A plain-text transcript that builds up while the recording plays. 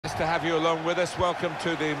Nice to have you along with us. Welcome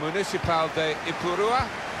to the Municipal de Ipurua.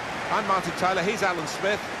 I'm Martin Tyler, he's Alan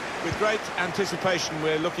Smith. With great anticipation,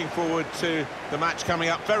 we're looking forward to the match coming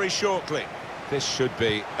up very shortly. This should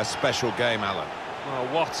be a special game, Alan. Well,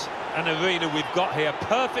 what an arena we've got here.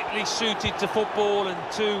 Perfectly suited to football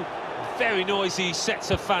and two very noisy sets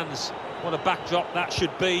of fans. What a backdrop that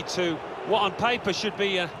should be to what on paper should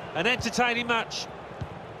be an entertaining match.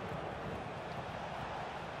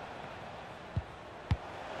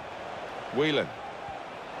 Whelan.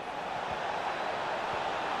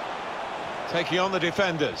 Taking on the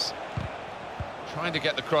defenders. Trying to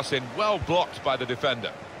get the cross in, well blocked by the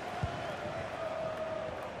defender.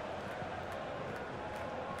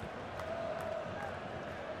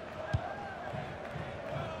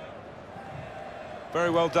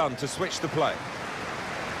 Very well done to switch the play.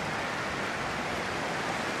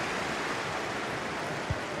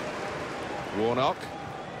 Warnock.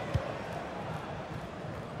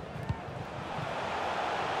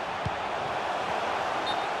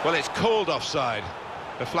 Well, it's called offside.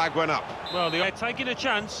 The flag went up. Well, they're taking a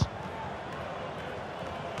chance.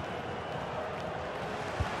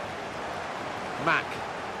 Mack.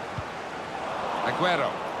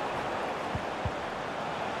 Aguero.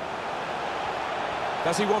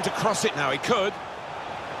 Does he want to cross it now? He could.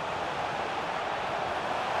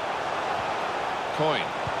 Coyne.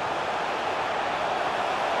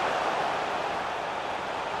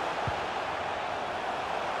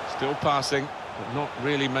 Still passing, but not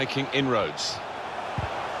really making inroads.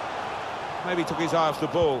 Maybe took his eye off the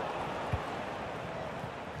ball.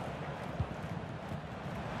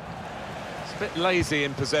 It's a bit lazy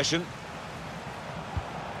in possession.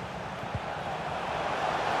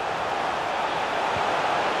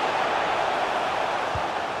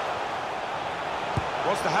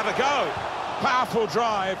 Wants to have a go. Powerful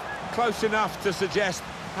drive, close enough to suggest,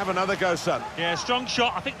 have another go, son. Yeah, strong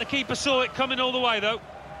shot. I think the keeper saw it coming all the way, though.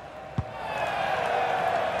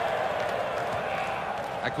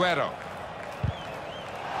 Aguero.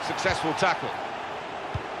 Successful tackle.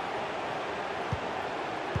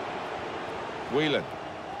 Whelan.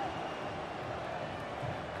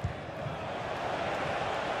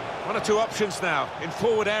 One or two options now in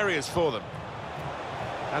forward areas for them.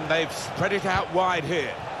 And they've spread it out wide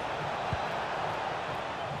here.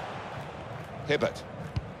 Hibbert.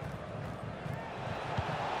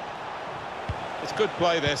 It's good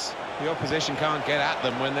play, this. The opposition can't get at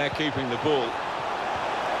them when they're keeping the ball.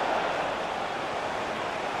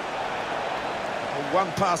 One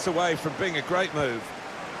pass away from being a great move.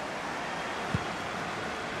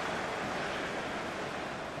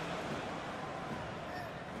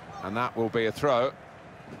 And that will be a throw.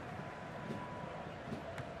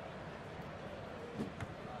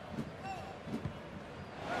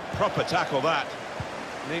 Proper tackle, that.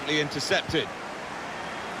 Neatly intercepted.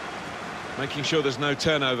 Making sure there's no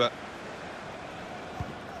turnover.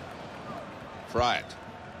 Fried.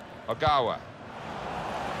 Ogawa.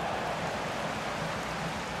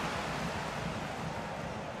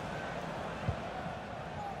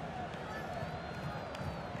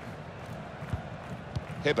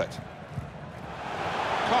 Hibbert.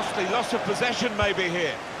 Costly loss of possession maybe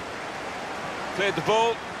here. Cleared the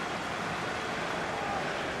ball.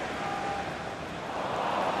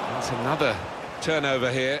 That's another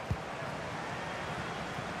turnover here.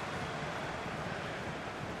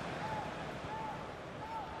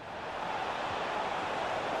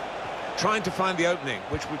 Trying to find the opening,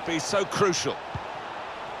 which would be so crucial.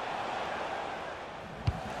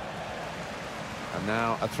 And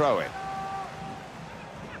now a throw-in.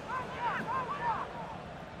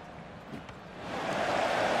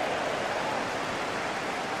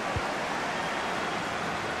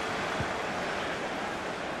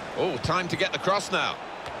 Oh, time to get the cross now.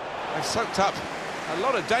 They've soaked up a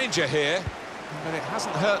lot of danger here, but it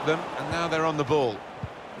hasn't hurt them, and now they're on the ball.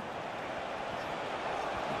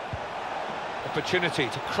 Opportunity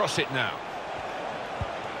to cross it now.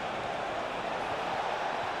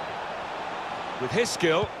 With his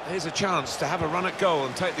skill, here's a chance to have a run at goal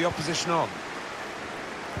and take the opposition on.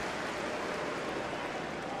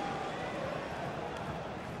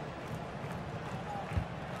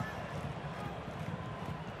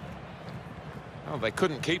 Oh, they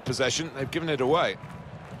couldn't keep possession, they've given it away.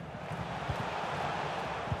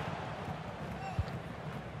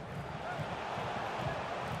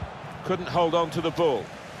 Couldn't hold on to the ball.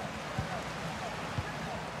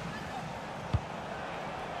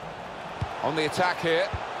 On the attack here.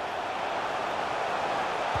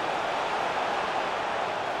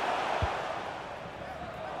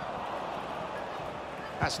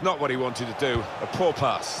 That's not what he wanted to do, a poor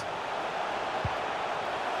pass.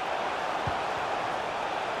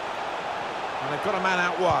 And they've got a man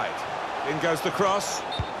out wide. In goes the cross.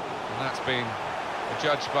 And that's been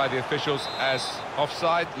judged by the officials as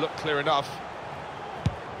offside. Looked clear enough.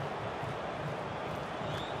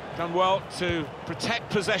 Done well to protect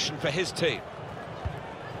possession for his team.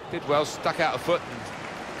 Did well, stuck out a foot and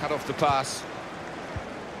cut off the pass.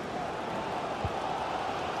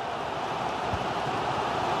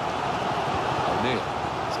 O'Neill.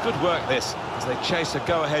 It's good work this, as they chase a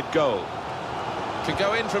go-ahead goal. Can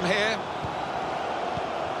go in from here.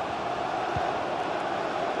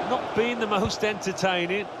 Not been the most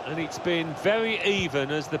entertaining, and it's been very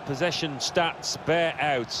even as the possession stats bear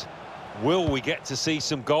out. Will we get to see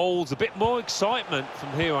some goals, a bit more excitement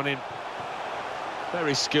from here on in?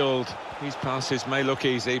 Very skilled. These passes may look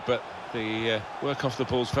easy, but the work off the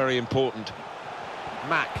ball is very important.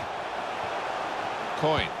 Mack.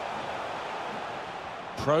 Coyne.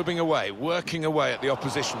 Probing away, working away at the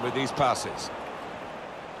opposition with these passes.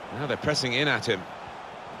 Now they're pressing in at him.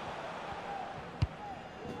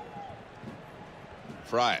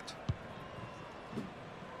 Friat.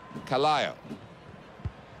 Calayo.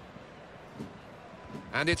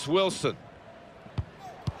 And it's Wilson.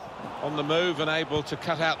 On the move and able to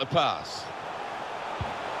cut out the pass.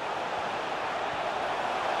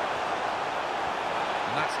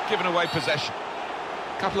 And that's given away possession.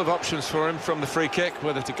 A couple of options for him from the free kick,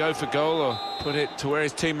 whether to go for goal or put it to where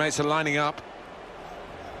his teammates are lining up.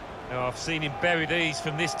 Oh, I've seen him bury these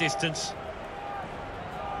from this distance.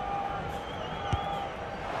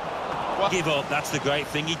 What? Give up, that's the great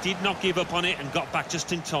thing. He did not give up on it and got back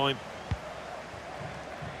just in time.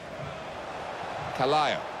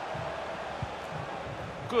 Calayo.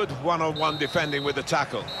 Good one-on-one defending with the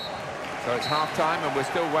tackle. So it's half-time and we're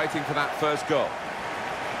still waiting for that first goal.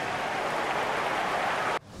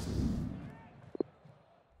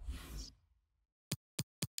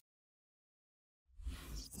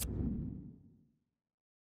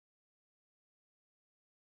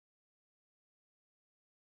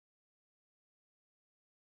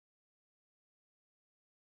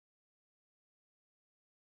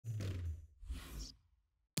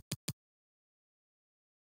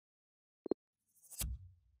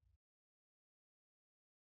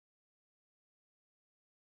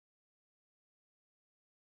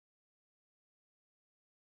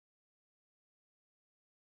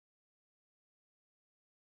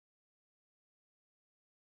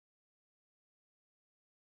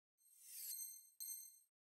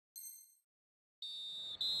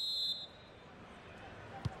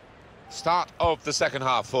 Start of the second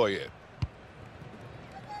half for you.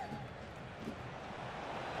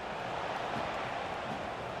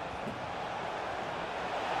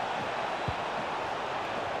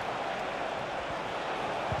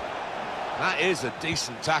 That is a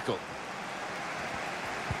decent tackle.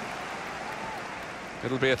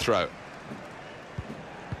 It'll be a throw.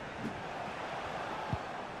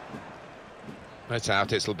 It's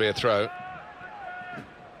out, it'll be a throw.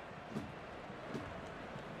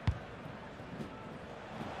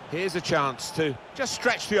 Here's a chance to just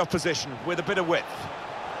stretch the opposition with a bit of width.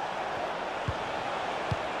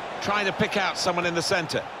 Trying to pick out someone in the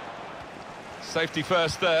centre. Safety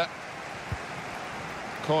first there.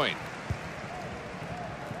 Coyne.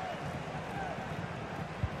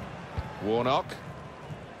 Warnock.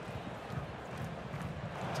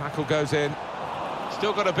 Tackle goes in.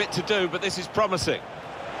 Still got a bit to do, but this is promising.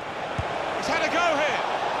 He's had a go here.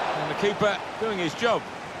 And the keeper doing his job.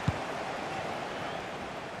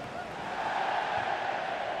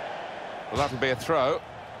 Well, that'll be a throw.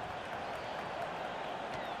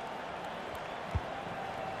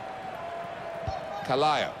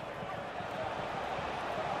 Calayo.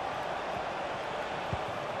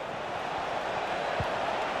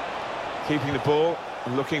 Keeping the ball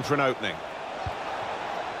and looking for an opening.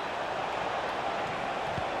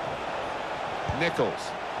 Nichols.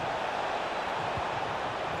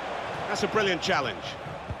 That's a brilliant challenge.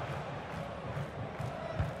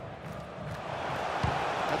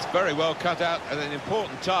 That's very well cut out at an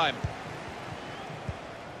important time.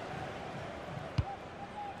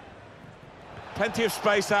 Plenty of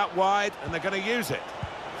space out wide, and they're going to use it.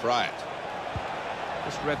 Friat.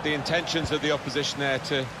 Just read the intentions of the opposition there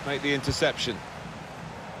to make the interception.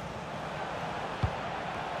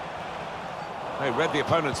 They read the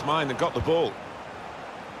opponent's mind and got the ball.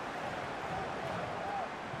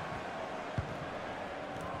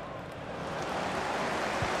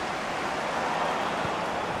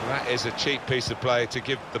 That is a cheap piece of play to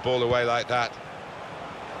give the ball away like that.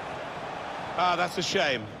 Ah, that's a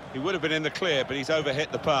shame. He would have been in the clear, but he's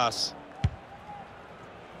overhit the pass.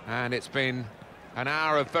 And it's been an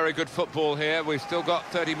hour of very good football here. We've still got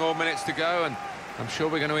 30 more minutes to go, and I'm sure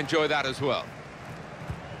we're going to enjoy that as well.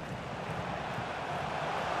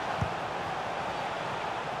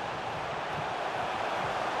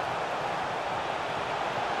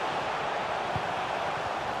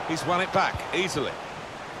 He's won it back easily.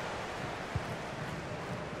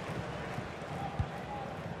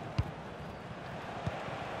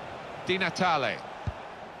 Di Natale.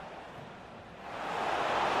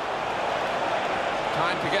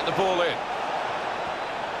 Time to get the ball in.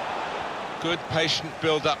 Good, patient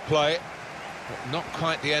build-up play, but not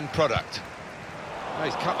quite the end product. Oh,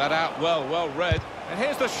 he's cut that out well read. And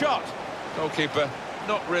here's the shot. Goalkeeper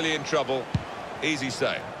not really in trouble. Easy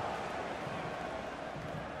save.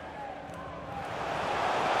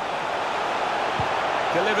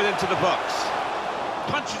 Delivered into the box.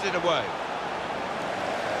 Punches it away.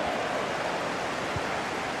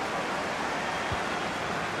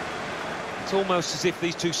 It's almost as if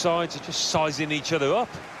these two sides are just sizing each other up.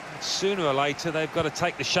 Sooner or later, they've got to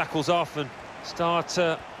take the shackles off and start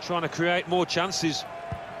trying to create more chances.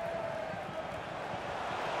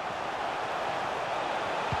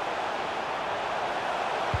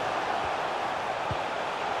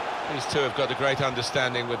 These two have got a great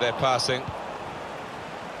understanding with their passing.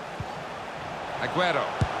 Aguero.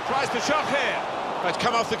 Tries the shot here. But it's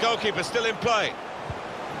come off the goalkeeper, still in play.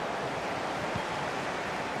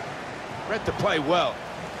 Read the play well.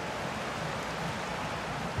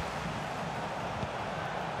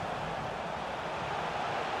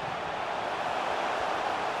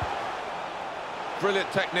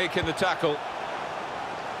 Brilliant technique in the tackle.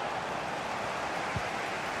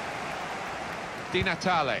 Di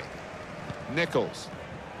Natale. Nichols.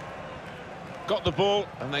 Got the ball,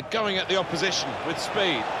 and they're going at the opposition with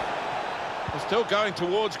speed. They're still going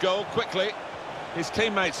towards goal quickly. His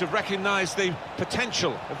teammates have recognised the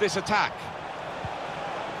potential of this attack.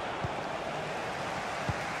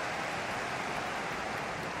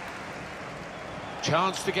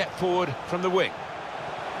 Chance to get forward from the wing.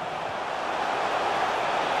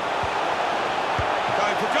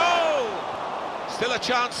 Going for goal! Still a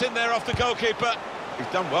chance in there off the goalkeeper. He's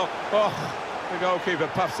done well. Oh, the goalkeeper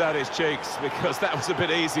puffs out his cheeks because that was a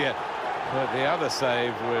bit easier. But the other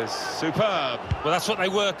save was superb. Well, that's what they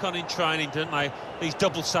work on in training, don't they? These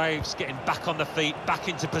double saves, getting back on the feet, back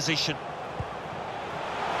into position.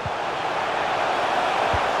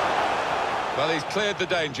 Well, he's cleared the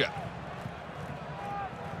danger.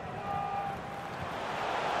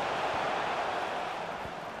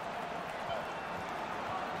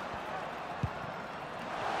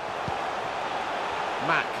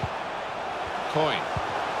 Mack. Coyne.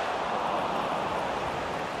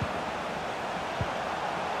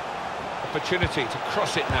 Opportunity to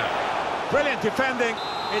cross it now. Brilliant defending.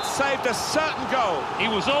 It saved a certain goal. He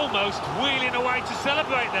was almost wheeling away to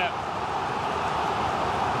celebrate there.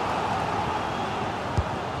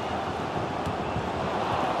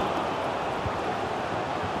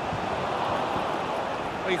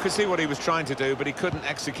 Well, you could see what he was trying to do, but he couldn't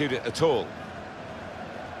execute it at all.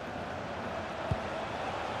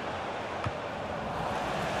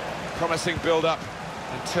 Promising build-up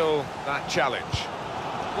until that challenge.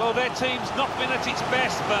 Well, their team's not been at its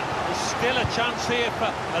best, but there's still a chance here for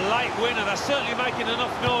a late winner. They're certainly making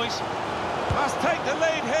enough noise. Must take the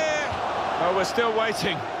lead here. Oh, we're still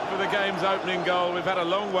waiting for the game's opening goal. We've had a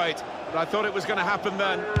long wait, but I thought it was going to happen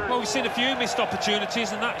then. Well, we've seen a few missed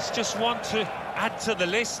opportunities, and that's just one to add to the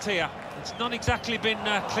list here. It's not exactly been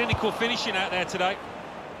clinical finishing out there today.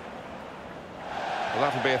 Well,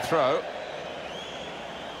 that'll be a throw.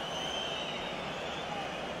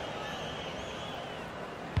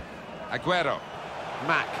 Aguero.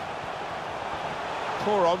 Mack.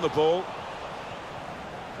 Poor on the ball.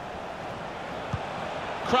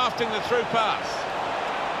 Crafting the through pass.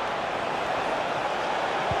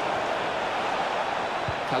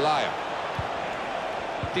 Calaya.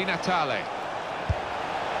 Di Natale.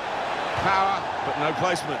 Power, but no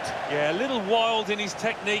placement. Yeah, a little wild in his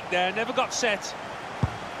technique there, never got set.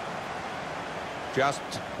 Just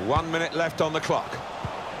 1 minute left on the clock.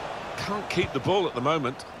 Can't keep the ball at the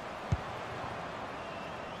moment.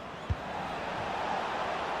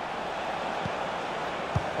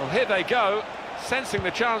 Well, here they go, sensing the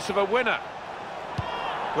chance of a winner.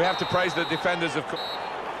 We have to praise the defenders of...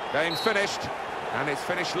 Game's finished, and it's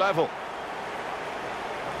finished level.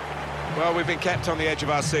 Well, we've been kept on the edge of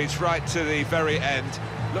our seats right to the very end.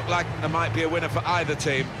 Looked like there might be a winner for either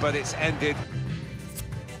team, but it's ended